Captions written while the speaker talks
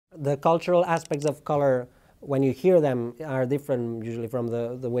The cultural aspects of color, when you hear them, are different usually from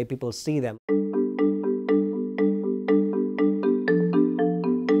the way people see them.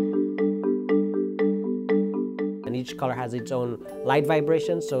 And each color has its own light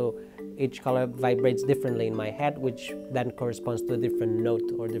vibration, so each color vibrates differently in my head, which then corresponds to a different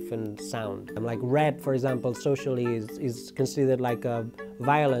note or different sound. Like red, for example, socially is considered like a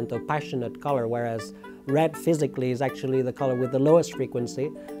violent or passionate color, whereas red physically is actually the color with the lowest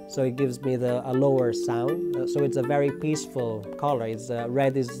frequency, so it gives me a lower sound. So it's a very peaceful color.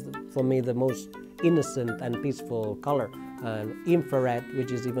 Red is, for me, the most innocent and peaceful color. And infrared,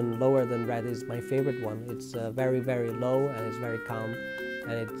 which is even lower than red, is my favorite one. It's very, very low and it's very calm,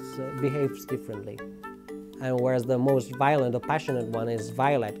 and it behaves differently. And whereas the most violent or passionate one is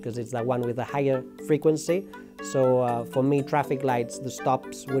violet, because it's the one with a higher frequency. So for me, traffic lights, the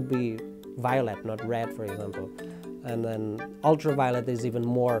stops would be violet, not red, for example. And then ultraviolet is even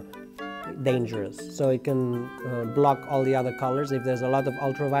more dangerous, so it can block all the other colors. If there's a lot of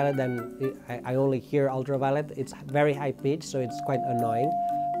ultraviolet, then I only hear ultraviolet. It's very high pitched, so it's quite annoying,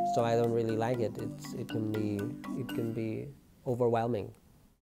 so I don't really like it. It can be overwhelming.